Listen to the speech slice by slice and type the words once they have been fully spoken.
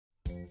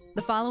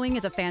The following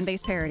is a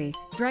fan-based parody.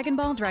 Dragon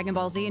Ball, Dragon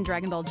Ball Z, and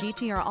Dragon Ball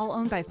GT are all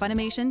owned by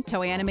Funimation,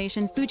 Toei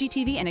Animation, Fuji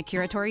TV, and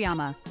Akira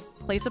Toriyama.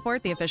 Please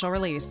support the official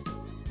release.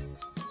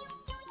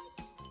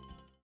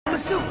 I'm a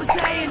Super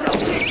Saiyan, no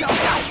bitch, y'all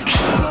got to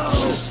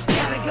move.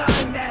 Got a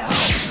gun that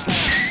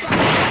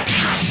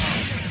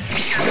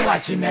hoe. You're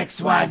watching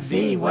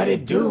XYZ, what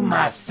it do,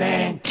 my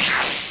son?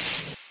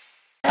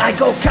 I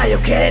go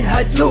Kaioken,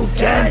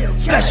 Hadouken,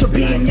 special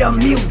beam, your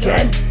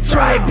Mugen.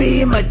 Try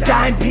beam, a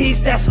dime piece,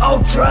 that's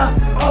ultra.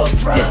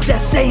 This that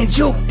Saiyan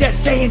juke, that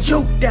Saiyan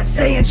juke, that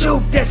Saiyan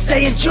juke, that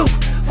Saiyan juke.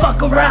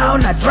 Fuck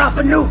around, I drop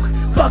a nuke.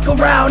 Fuck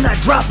around, I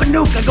drop a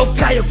nuke. I go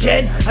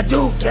Kaioken,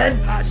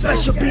 Hadouken,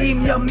 special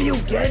beam, your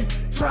Mugen.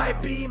 Try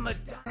beam, a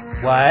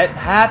dime. What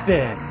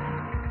happened?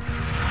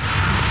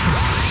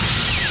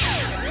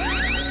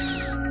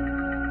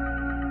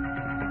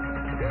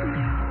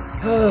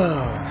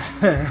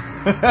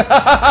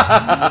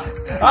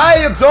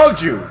 I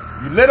absorbed you,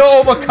 you little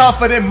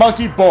overconfident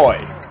monkey boy.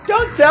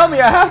 Don't tell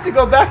me I have to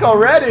go back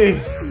already.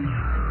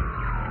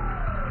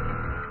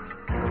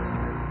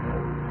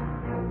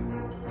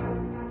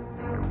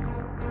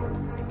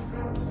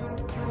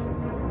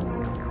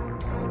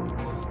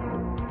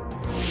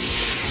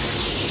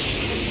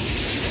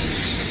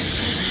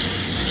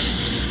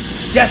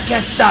 Death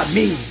can't stop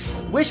me.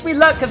 Wish me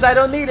luck, cause I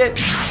don't need it.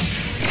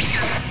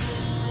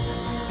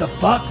 The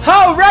fuck?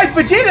 Alright,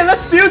 Vegeta,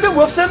 let's fuse and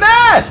whoop some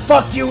ass!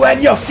 Fuck you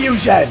and your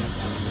fusion.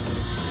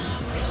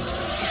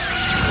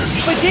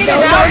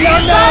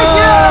 Vegeta,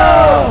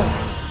 No!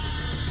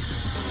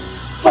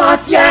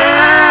 Fuck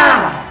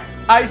yeah!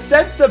 I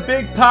sense a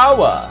big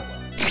power.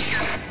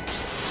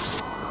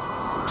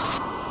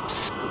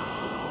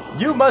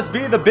 You must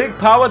be the big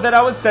power that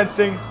I was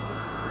sensing.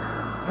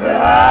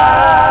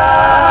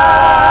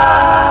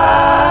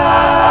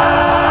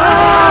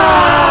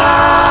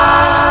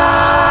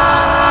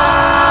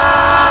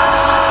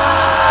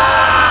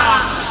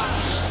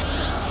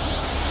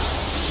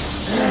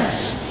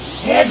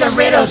 Here's a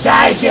riddle,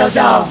 die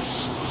dildo.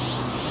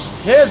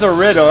 Here's a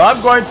riddle.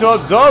 I'm going to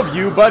absorb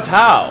you, but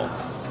how?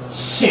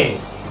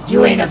 Shit,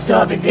 you ain't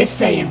absorbing this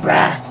Saiyan,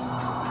 bruh.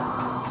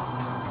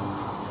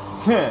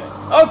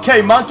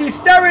 Okay, monkey,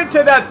 stare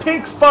into that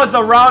pink fuzz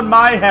around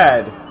my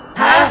head.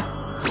 Huh?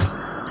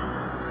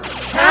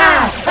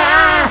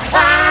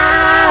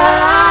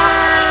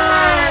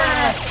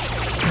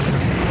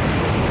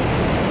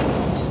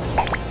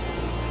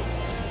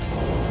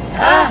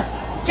 Huh?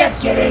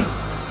 Just kidding.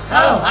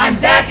 Oh, I'm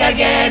back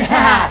again.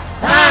 Ha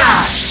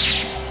ha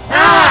ha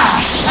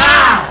ha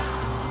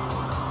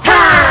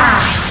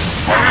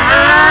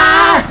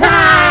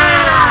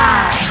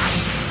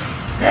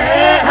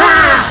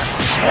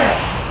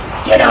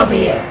ha. Get over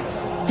here.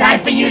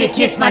 Time for you to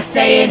kiss my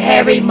Saiyan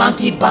hairy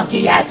monkey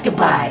bunky ass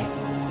goodbye.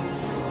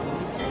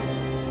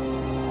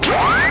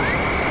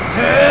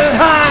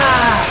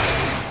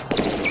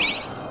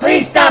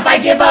 Please stop, I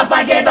give up,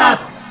 I give up.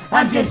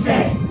 I'm just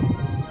saying.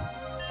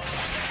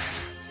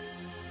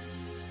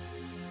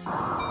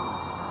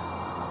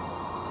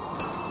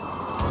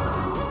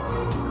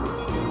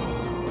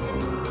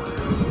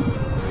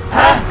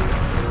 Huh?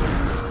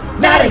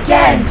 Not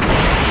again!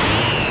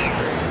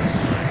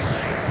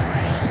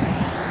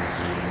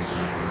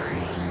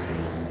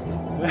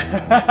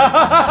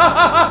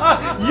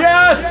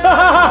 Yes!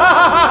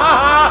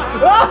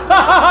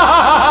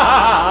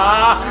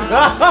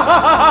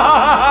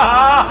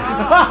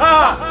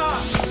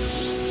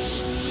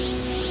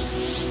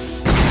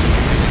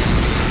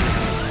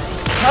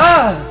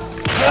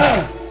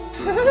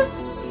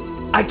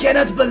 I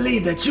cannot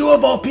believe that you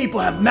of all people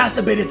have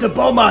masturbated to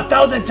Bulma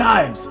 1,000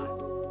 times!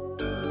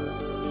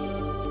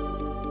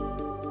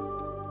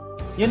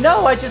 You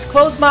know, I just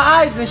close my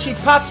eyes and she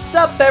pops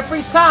up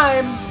every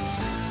time.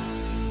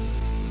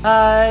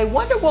 I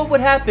wonder what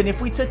would happen if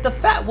we took the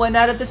fat one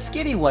out of the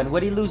skinny one.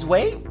 Would he lose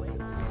weight?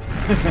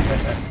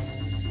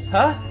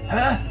 Huh?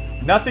 Huh?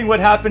 Nothing would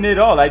happen at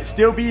all. I'd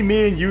still be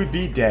me and you'd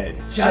be dead.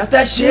 Shut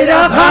that shit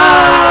up!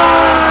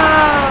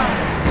 Ha!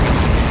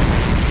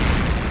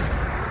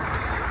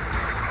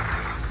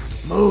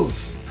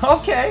 Move.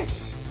 Okay.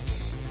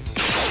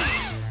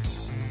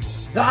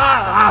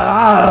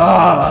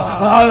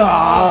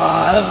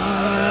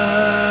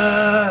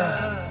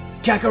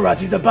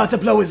 Kakarot's about to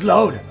blow his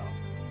load.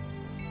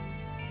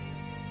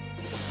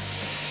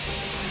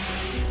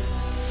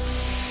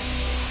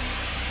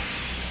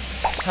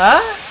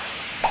 Huh?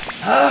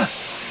 Huh?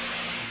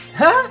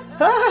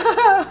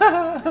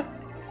 Huh?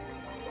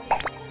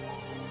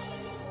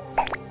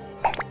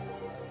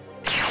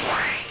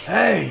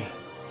 Hey!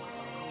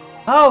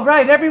 Oh,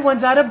 right,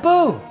 everyone's out of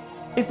boo.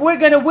 If we're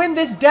gonna win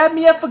this, dab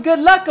me up for good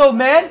luck, old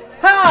man.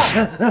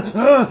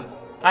 Ha!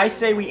 I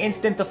say we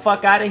instant the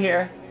fuck out of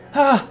here.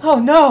 Oh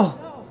no!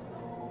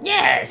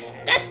 Yes,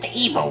 that's the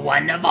evil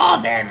one of all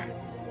them.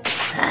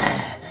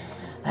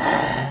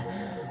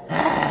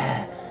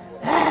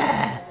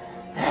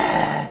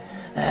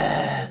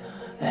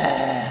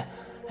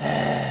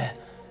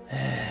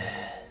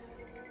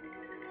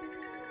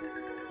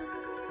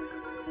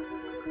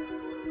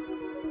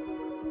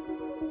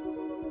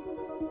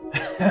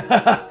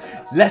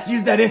 Let's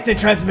use that instant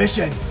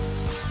transmission.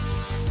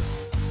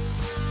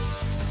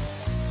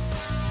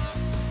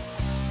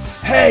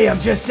 Hey, I'm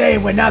just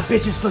saying we're not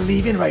bitches for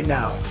leaving right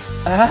now.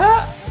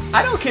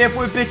 I don't care if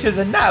we're bitches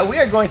or not. We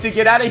are going to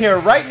get out of here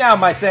right now,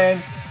 my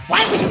son.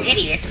 Why would you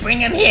idiots bring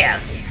him here?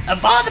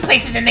 Of all the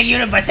places in the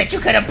universe that you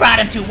could have brought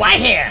him to, why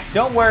here?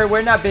 Don't worry,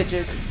 we're not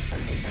bitches.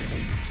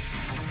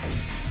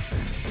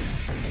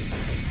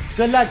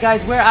 Good luck,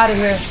 guys. We're out of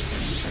here.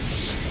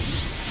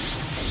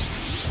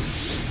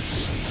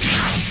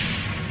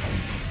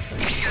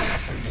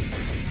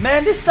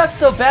 Man, this sucks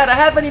so bad. I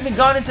haven't even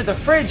gone into the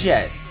fridge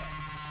yet.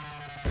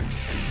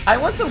 I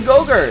want some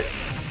Go-Gurt.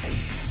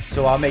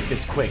 So I'll make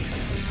this quick.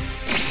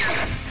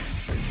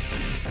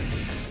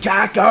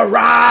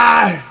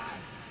 Kakarot!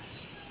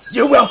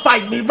 You will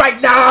fight me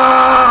right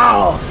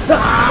now!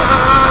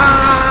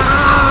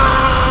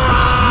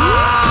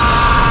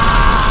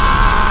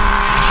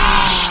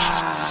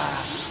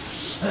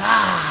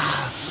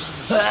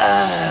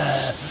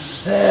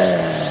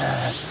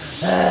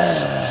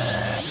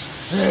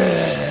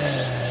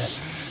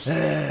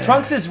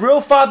 Trunks'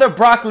 real father,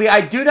 Broccoli,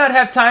 I do not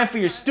have time for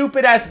your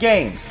stupid ass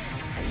games.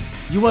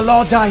 You will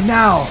all die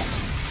now!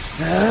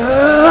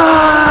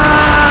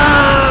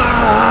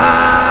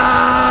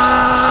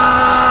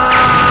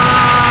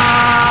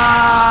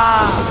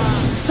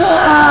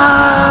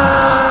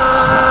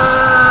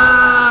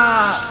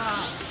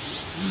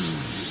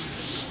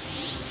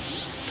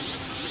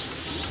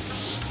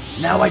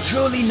 Now I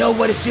truly know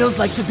what it feels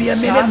like to be a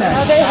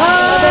Minuteman.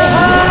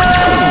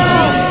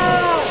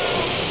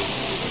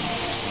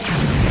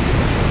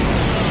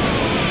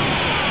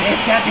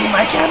 This can't be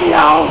my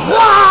cameo!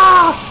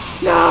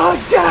 No,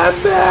 damn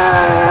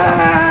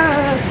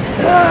it!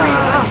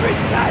 300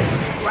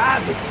 times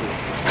gravity.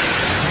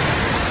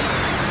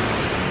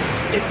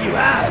 If you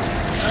have,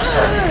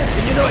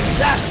 then you know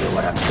exactly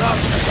what I'm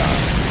talking about.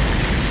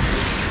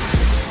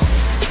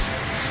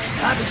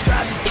 I've been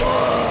driving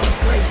for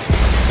crazy.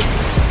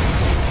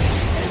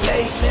 And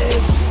lately,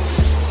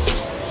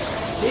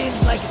 seems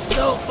like it's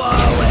so far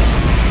away.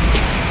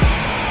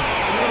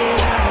 Where did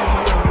I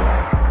go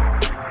wrong?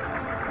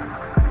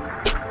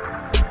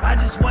 I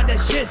just want that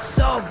shit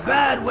so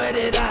bad. Where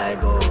did I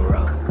go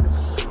wrong?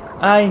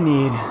 I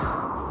need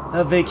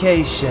a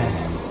vacation.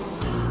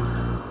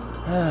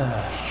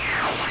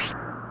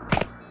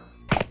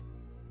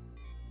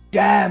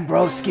 Damn,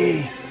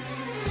 broski.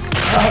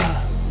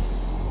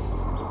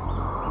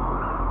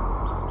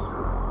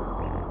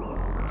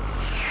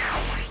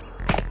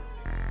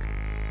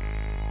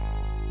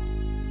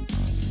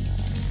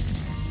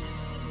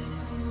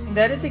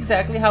 That is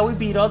exactly how we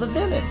beat all the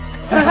villains.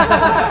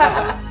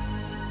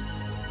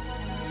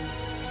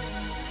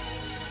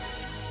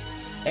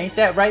 Ain't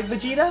that right,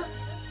 Vegeta?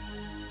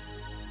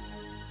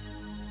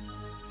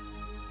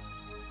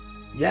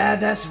 Yeah,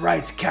 that's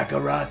right,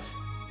 Kakarot.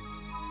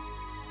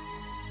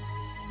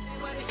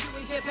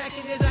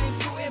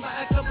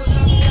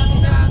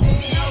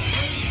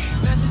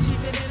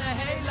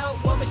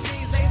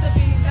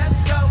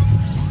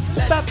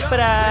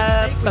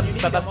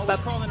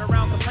 Crawling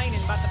around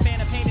complaining about the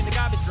fan of pain in the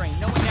garbage drain.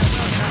 Knowing that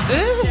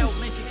well, tell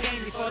Lynch you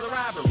came before the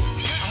robbery.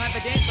 I'll have the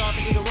dance off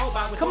and do the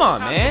robot with Come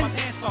on, man. my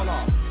pants fall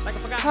off. Like I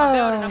forgot my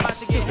belt and I'm about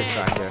to get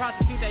head. I'm a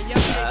prostitute that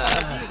yells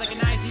at like a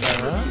nice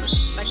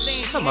like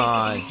saying Come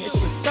on, it's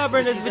as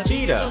stubborn as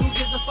Vegeta. So who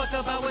gives a fuck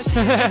about what she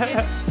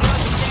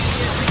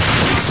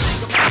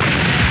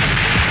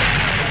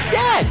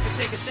Dad!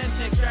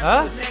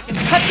 Huh?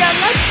 I've got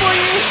lunch for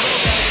you!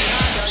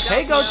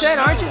 Hey, Goten,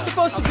 aren't you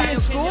supposed to be in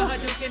school?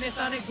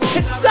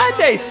 It's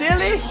Sunday,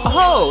 silly!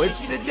 Oh,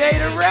 it's the day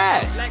to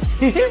rest!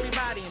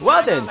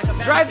 Well then,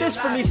 drive this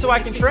for me so I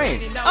can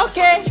train.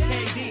 Okay!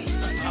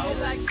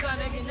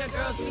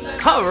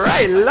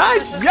 Alright,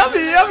 lunch!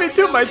 Yummy, yummy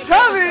to my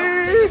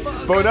tummy!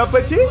 Bon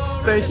appetit!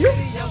 Thank you!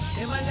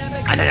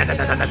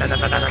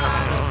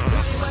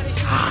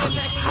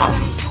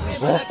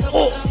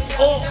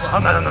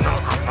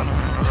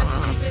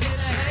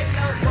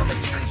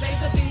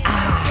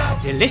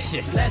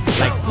 Delicious,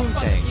 like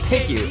Poontang.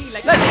 Thank you.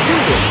 Let's do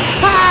this.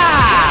 Ha!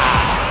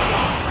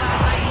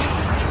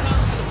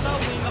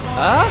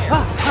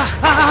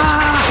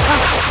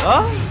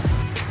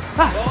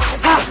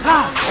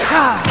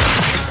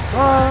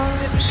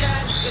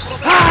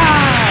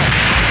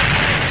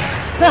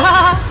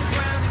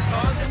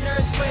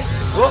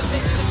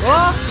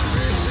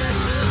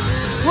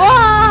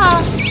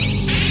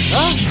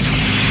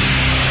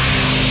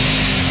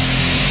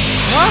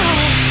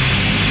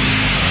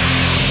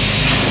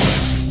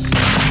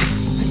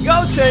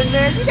 Goten,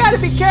 man, you gotta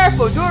be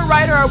careful. Do it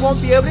right or I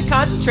won't be able to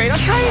concentrate on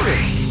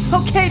training.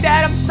 Okay,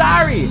 Dad, I'm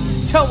sorry.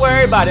 Don't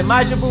worry about it.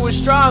 Majin Buu was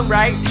strong,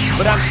 right?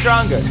 But I'm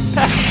stronger.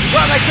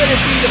 Well, I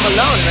couldn't beat him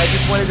alone, and I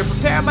just wanted to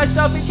prepare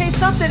myself in case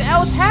something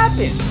else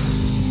happened.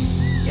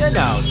 You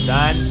know,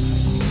 son.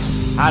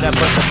 How to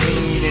put the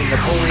bean in the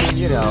boom,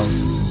 you know.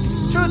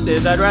 Truth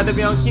is, I'd rather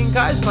be on King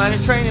Kai's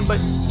planet training, but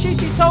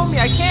Chi-Chi told me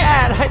I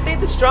can't. I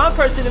think the strong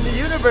person in the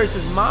universe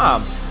is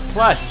Mom.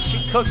 Plus,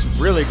 she cooks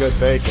really good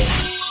bacon.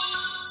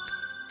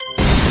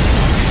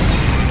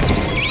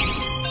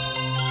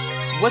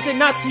 Was it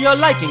not to your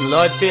liking,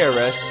 Lord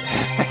Theorist?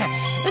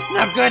 It's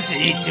not good to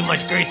eat too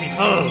much greasy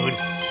food.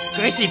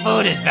 Greasy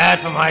food is bad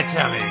for my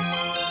tummy.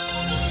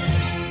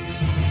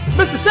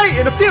 Mr.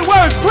 Satan, a few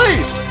words,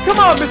 please! Come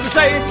on, Mr.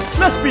 Satan!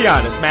 Let's be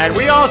honest, man.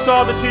 We all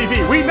saw the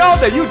TV. We know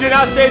that you did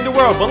not save the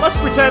world, but let's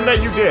pretend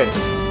that you did.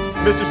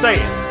 Mr.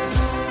 Satan.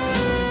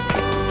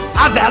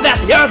 I vow that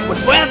the earth would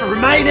forever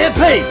remain in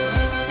peace.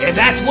 And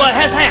that's what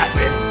has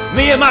happened.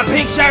 Me and my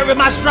pink shirt with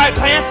my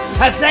striped pants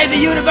have saved the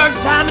universe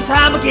time and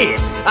time again.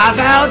 I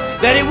vowed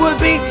that it would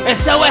be, and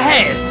so it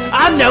has.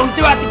 I'm known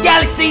throughout the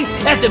galaxy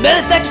as the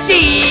motherfucking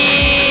shit.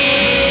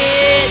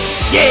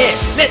 Yeah,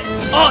 let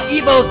all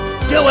evils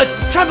do us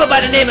tremble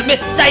by the name of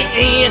Mr.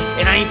 Satan.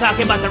 And I ain't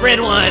talking about the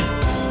red one.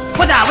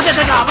 What's up?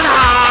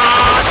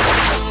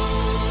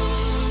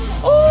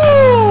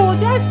 Ooh,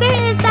 that's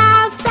Satan's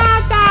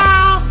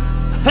style.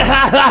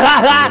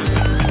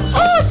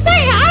 Oh,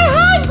 Satan, I'm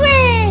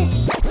hungry.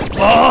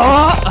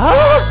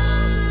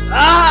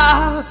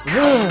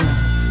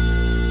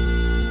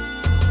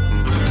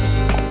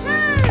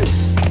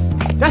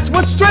 That's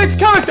one strange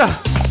character!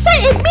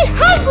 Satan, me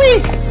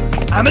hungry.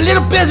 I'm a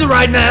little busy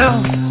right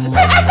now.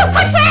 I'm so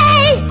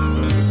hungry.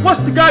 What's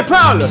the guy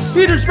prowler?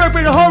 He just scraped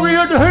me the whole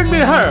rear to hurt me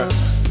her.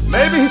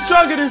 Maybe he's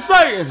stronger than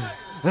Satan.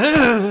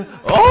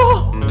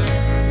 Oh!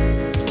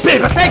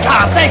 People, stay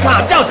calm,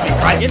 don't be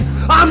frightened.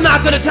 I'm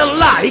not gonna tell a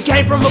lie. He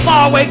came from a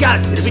faraway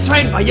galaxy to be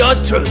trained by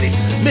yours truly.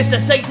 Mr.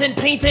 Satan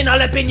painting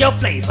all up in your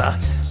flavor.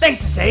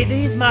 Thanks to say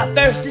he's my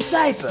first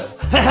disciple.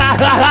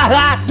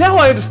 Now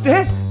I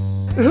understand.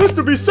 It has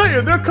to be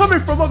Satan. They're coming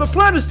from other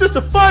planets just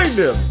to find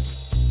him.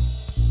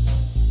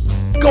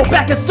 Go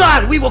back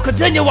inside. We will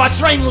continue our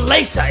training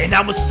later, and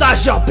I'll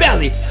massage your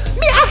belly.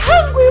 Me, I'm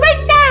hungry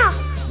right now.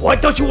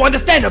 What don't you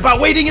understand about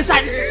waiting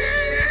inside?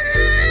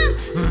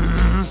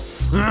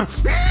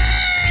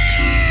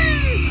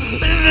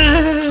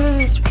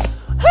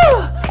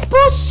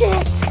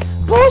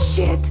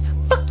 Bullshit.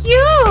 Fuck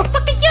you.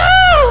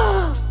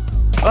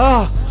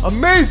 Ah,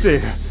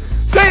 amazing.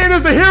 Satan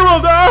is the hero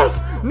of the earth.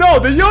 No,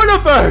 the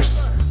universe.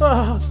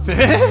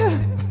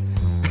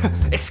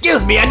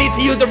 Excuse me, I need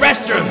to use the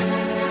restroom.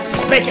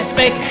 Spank.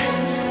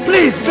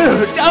 Please,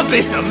 Bill, don't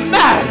be so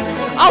mad.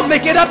 I'll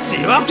make it up to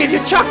you. I'll give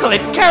you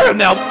chocolate,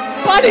 caramel,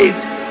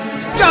 bunnies,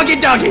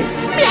 doggies.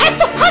 Me, I'm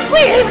so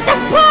hungry. What the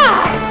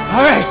fuck?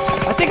 All right,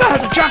 I think I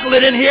have some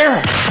chocolate in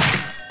here.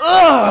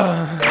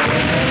 Ugh.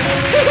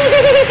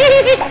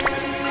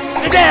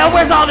 Now,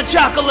 where's all the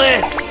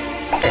chocolates?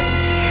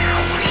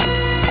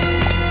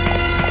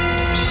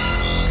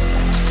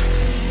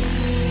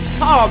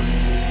 Oh,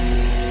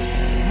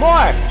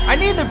 more. I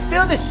need to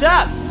fill this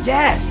up.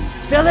 Yeah,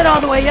 fill it all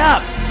the way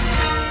up.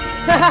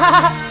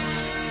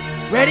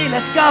 Ready?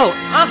 Let's go.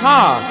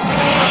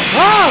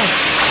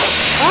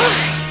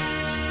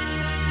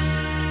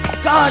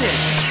 Got it.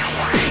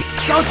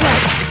 Go,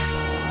 Ted.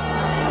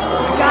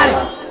 I got it.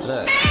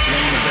 Look,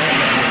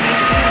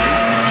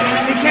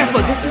 Be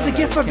careful. This is a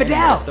gift from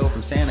Vidal. stole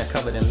from Santa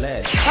covered in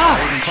lead.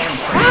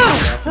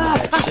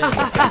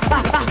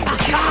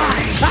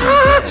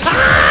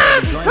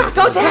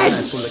 Go, Ted.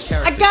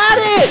 I got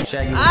it.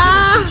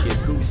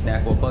 Scooby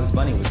Snack or Bugs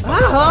Bunny was from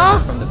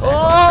the back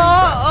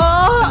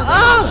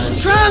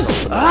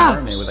Trunks.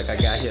 Mermaid was like, I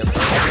got here first.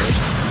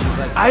 She's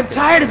like, I'm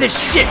tired of this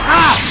shit.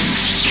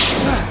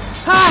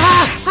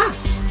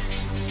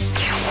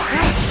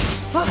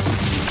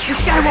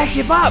 This guy won't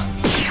give up.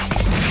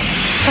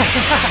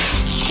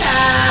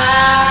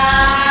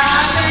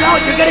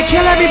 Don't, you're gonna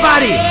kill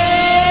everybody.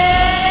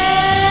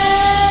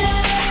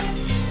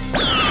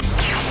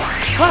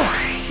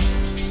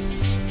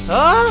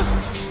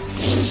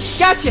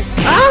 Gotcha.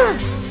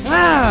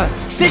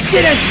 This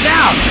shit ends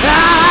now.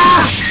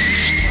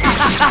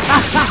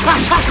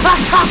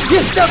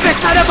 You stupid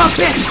son of a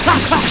bitch.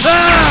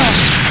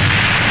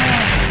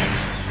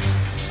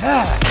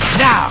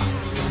 Now.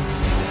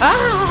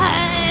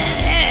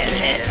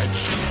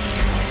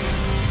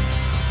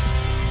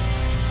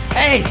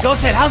 Hey,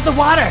 Goathead, how's the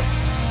water?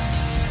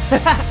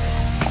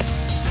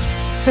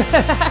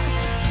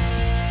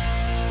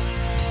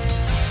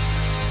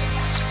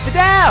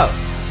 Vidal.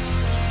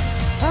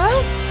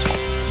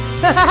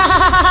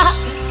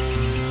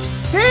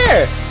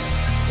 Here.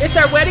 It's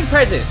our wedding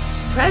present.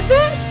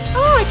 Present?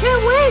 Oh, I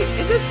can't wait.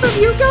 Is this from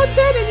you,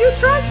 Goathead, and you,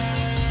 Trunks?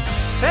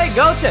 Hey,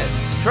 Goathead.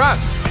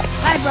 Trunks.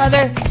 Hi,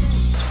 brother.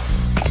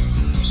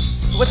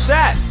 What's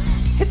that?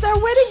 It's our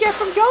wedding gift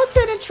from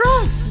Goathead and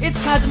Trunks. It's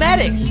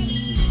cosmetics.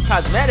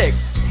 Cosmetic.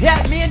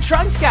 Yeah, me and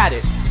Trunks got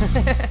it.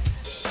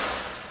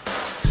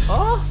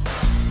 Oh,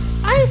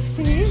 I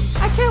see.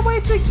 I can't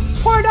wait to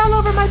pour it all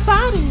over my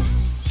body.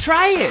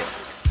 Try it.